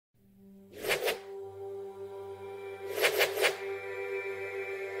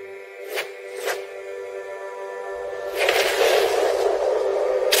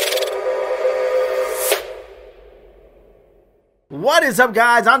What is up,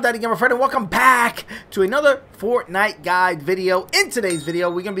 guys? I'm DaddyGamerFred and welcome back to another Fortnite guide video. In today's video,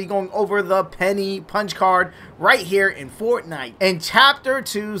 we're going to be going over the penny punch card right here in Fortnite in Chapter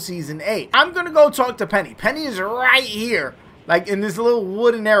 2, Season 8. I'm going to go talk to Penny. Penny is right here, like in this little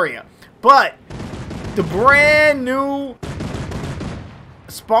wooden area. But the brand new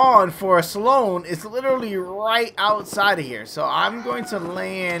spawn for Sloan is literally right outside of here. So I'm going to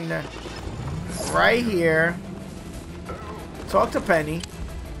land right here. Talk to Penny,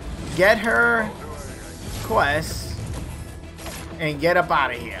 get her quest, and get up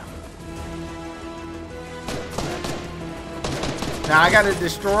out of here. Now I gotta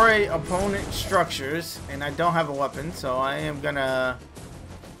destroy opponent structures, and I don't have a weapon, so I am gonna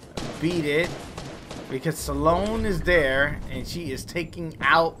beat it because Sloan is there and she is taking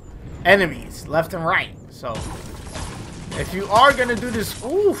out enemies left and right. So if you are gonna do this,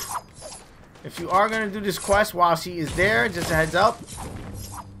 if you are going to do this quest while she is there, just a heads up,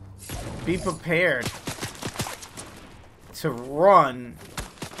 be prepared to run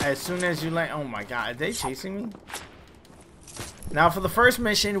as soon as you land. Oh my god, are they chasing me? Now for the first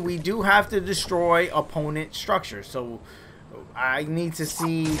mission, we do have to destroy opponent structures. So I need to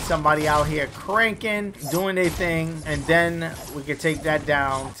see somebody out here cranking, doing their thing, and then we can take that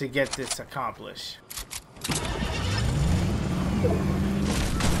down to get this accomplished.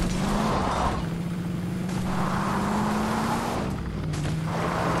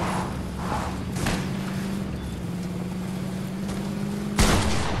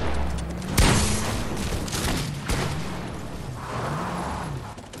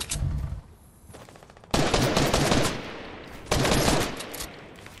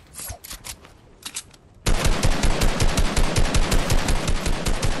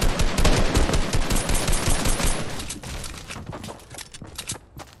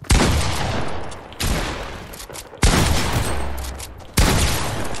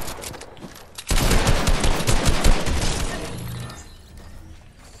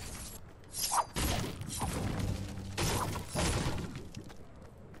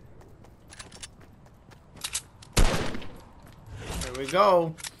 We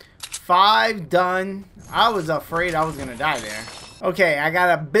go. 5 done. I was afraid I was gonna die there. Okay, I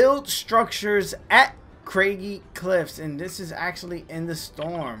gotta build structures at Craggy Cliffs, and this is actually in the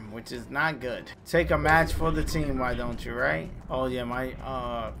storm, which is not good. Take a match for the team, why don't you, right? Oh yeah, my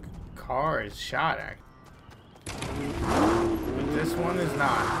car is shot at. But this one is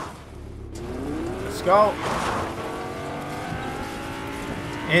not. Let's go.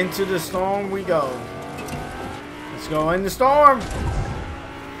 Into the storm we go. Let's go in the storm.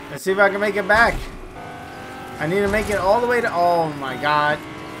 Let's see if I can make it back. I need to make it all the way to... Oh my god.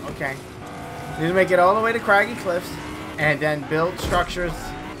 Okay. Need to make it all the way to Craggy Cliffs. And then build structures.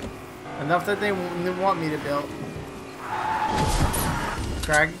 Enough that they want me to build.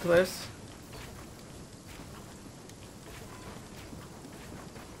 Craggy Cliffs.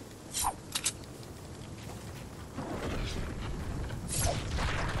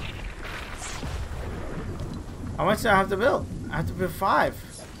 How much do I have to build? I have to build 5.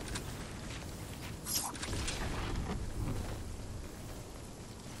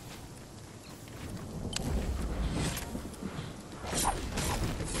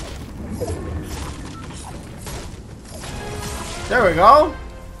 There we go.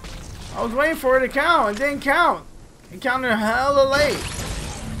 I was waiting for it to count. It didn't count. It counted hella late.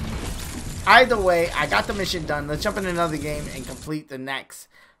 Either way, I got the mission done. Let's jump in another game and complete the next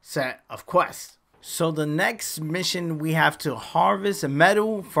set of quests. So the next mission, we have to harvest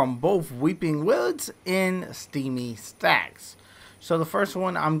metal from both Weeping Woods and Steamy stacks. So the first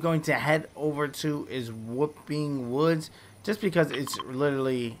one I'm going to head over to is Weeping Woods, just because it's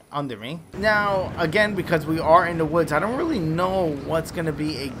literally under me. Now, again, because we are in the woods, I don't really know what's going to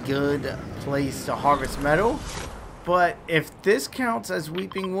be a good place to harvest metal. But if this counts as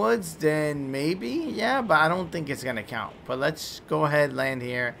Weeping Woods, then maybe, yeah, but I don't think it's going to count. But let's go ahead, land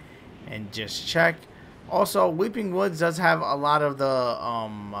here, and just check. Also, Weeping Woods does have a lot of the,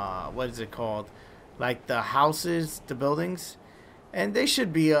 what is it called? Like the houses, the buildings. And they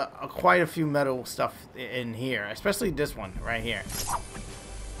should be quite a few metal stuff in here, especially this one right here.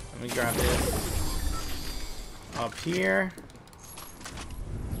 Let me grab this up here.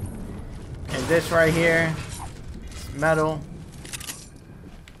 And this right here, it's metal.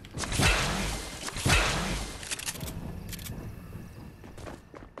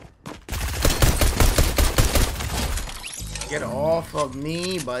 Get off of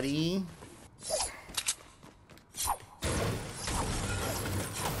me, buddy.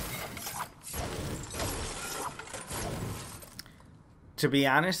 To be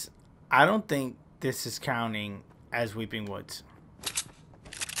honest, I don't think this is counting as Weeping Woods.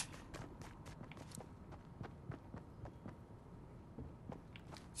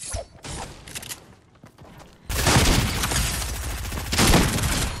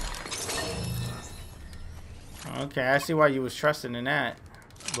 Okay, I see why you was trusting in that.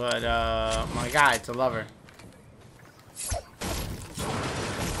 But, my God, it's a lover.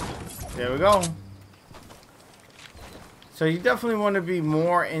 There we go. So you definitely want to be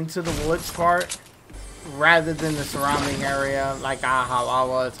more into the woods part rather than the surrounding area, like how I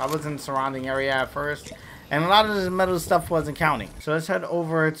was. I was in the surrounding area at first, and a lot of the metal stuff wasn't counting. So let's head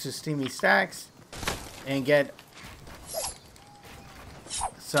over to Steamy Stacks and get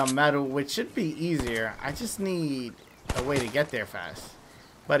some metal, which should be easier. I just need a way to get there fast.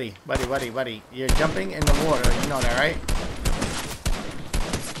 Buddy, you're jumping in the water. You know that, right?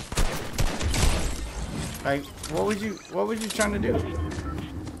 Like, what was you trying to do?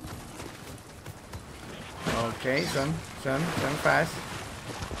 Okay, son fast.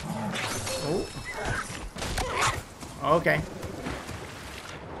 Oh. Okay.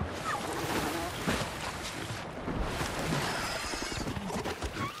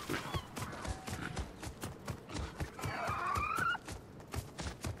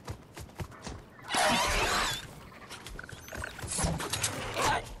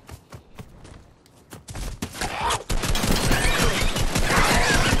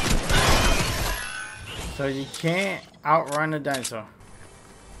 So you can't outrun a dinosaur.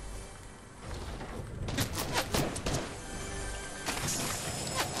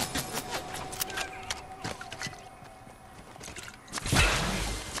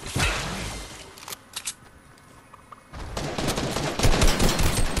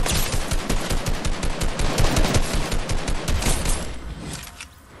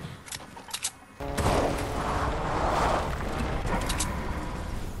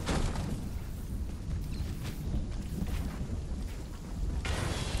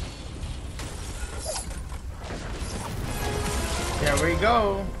 There we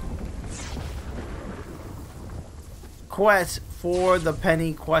go. Quest for the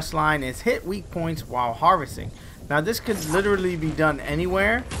penny quest line is hit weak points while harvesting. Now this could literally be done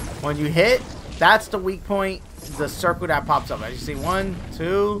anywhere. When you hit, that's the weak point, the circle that pops up. As you see, 1,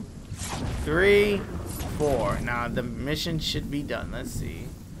 2, 3, 4. Now the mission should be done. Let's see.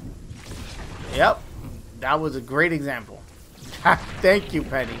 Yep, that was a great example. Thank you,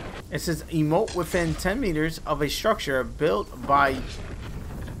 Penny. It says emote within 10 meters of a structure built by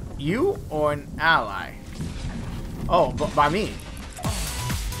you or an ally. Oh, but by me.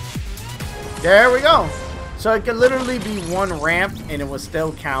 There we go. So it could literally be one ramp and it will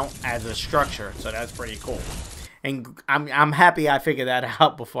still count as a structure. So that's pretty cool. And I'm happy I figured that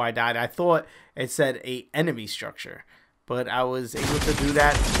out before I died. I thought it said a enemy structure, but I was able to do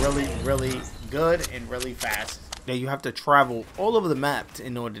that really good and really fast. Yeah, you have to travel all over the map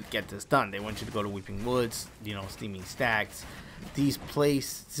in order to get this done. They want you to go to Weeping Woods, you know, Steamy Stacks, these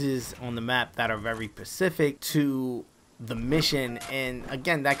places on the map that are very specific to the mission. And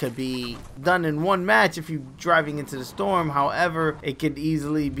again, that could be done in one match if you're driving into the storm. However, it could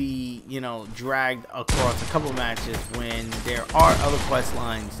easily be, you know, dragged across a couple matches when there are other quest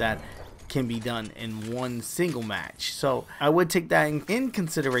lines that can be done in one single match. So I would take that in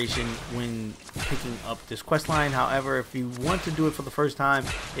consideration when picking up this quest line. However, if you want to do it for the first time,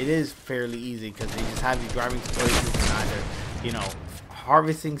 it is fairly easy because they just have you driving to places and either, you know,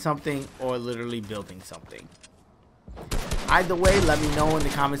 harvesting something or literally building something. Either way, let me know in the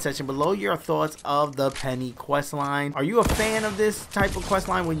comment section below your thoughts of the penny quest line. Are you a fan of this type of quest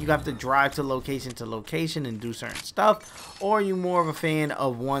line when you have to drive to location and do certain stuff? Or are you more of a fan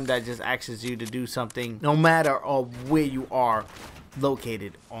of one that just asks you to do something no matter where you are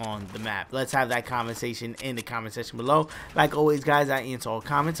located on the map? Let's have that conversation in the comment section below. Like always, guys, I answer all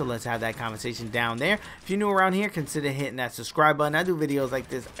comments, so let's have that conversation down there. If you're new around here, consider hitting that subscribe button. I do videos like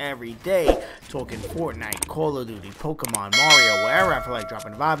this every day, talking Fortnite, Call of Duty, Pokemon, Mario, wherever I feel like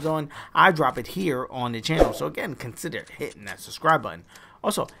dropping vibes on, I drop it here on the channel. So again, consider hitting that subscribe button.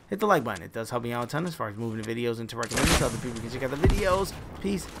 Also, hit the like button. It does help me out a ton as far as moving the videos into recommended so other people can check out the videos.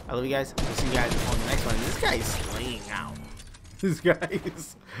 Peace. I love you guys. I'll see you guys on the next one. This guy is slaying out. This guy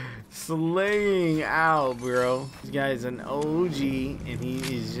is slaying out, bro. This guy is an OG, and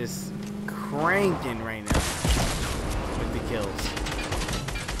he is just cranking right now with the kills.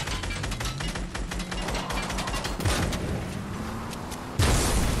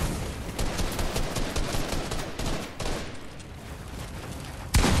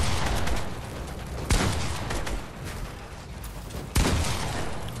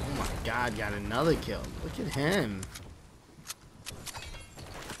 Oh my God, got another kill. Look at him.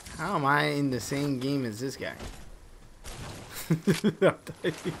 How am I in the same game as this guy?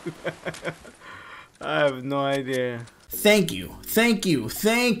 I have no idea. thank you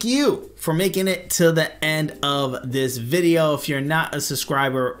for making it to the end of this video. If you're not a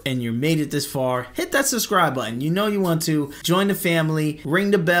subscriber and you made it this far, hit that subscribe button. You know you want to join the family,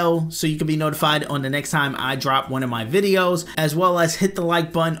 ring the bell so you can be notified on the next time I drop one of my videos, as well as hit the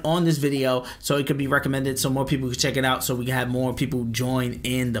like button on this video so it could be recommended so more people can check it out, so we can have more people join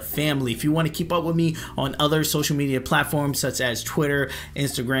in the family. If you want to keep up with me on other social media platforms such as Twitter,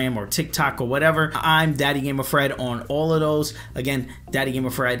 Instagram, or TikTok or whatever, I'm DaddyGamerFred on all of those. Again,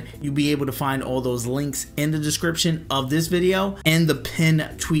 DaddyGamerFred. You'll be able to find all those links in the description of this video and the pinned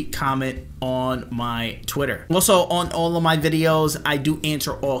tweet comment on my Twitter. Also, on all of my videos, I do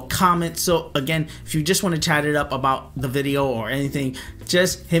answer all comments. So again, if you just want to chat it up about the video or anything,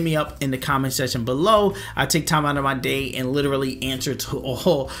 just hit me up in the comment section below. I take time out of my day and literally answer to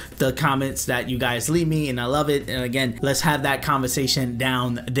all the comments that you guys leave me, and I love it. And again, let's have that conversation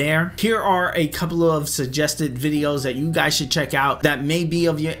down there. Here are a couple of suggested videos that you guys should check out that may be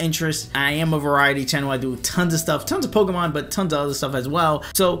of your interest. I am a variety channel. I do tons of stuff, tons of Pokemon, but tons of other stuff as well.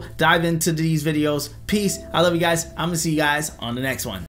 So dive into these videos. Peace. I love you guys. I'm gonna see you guys on the next one.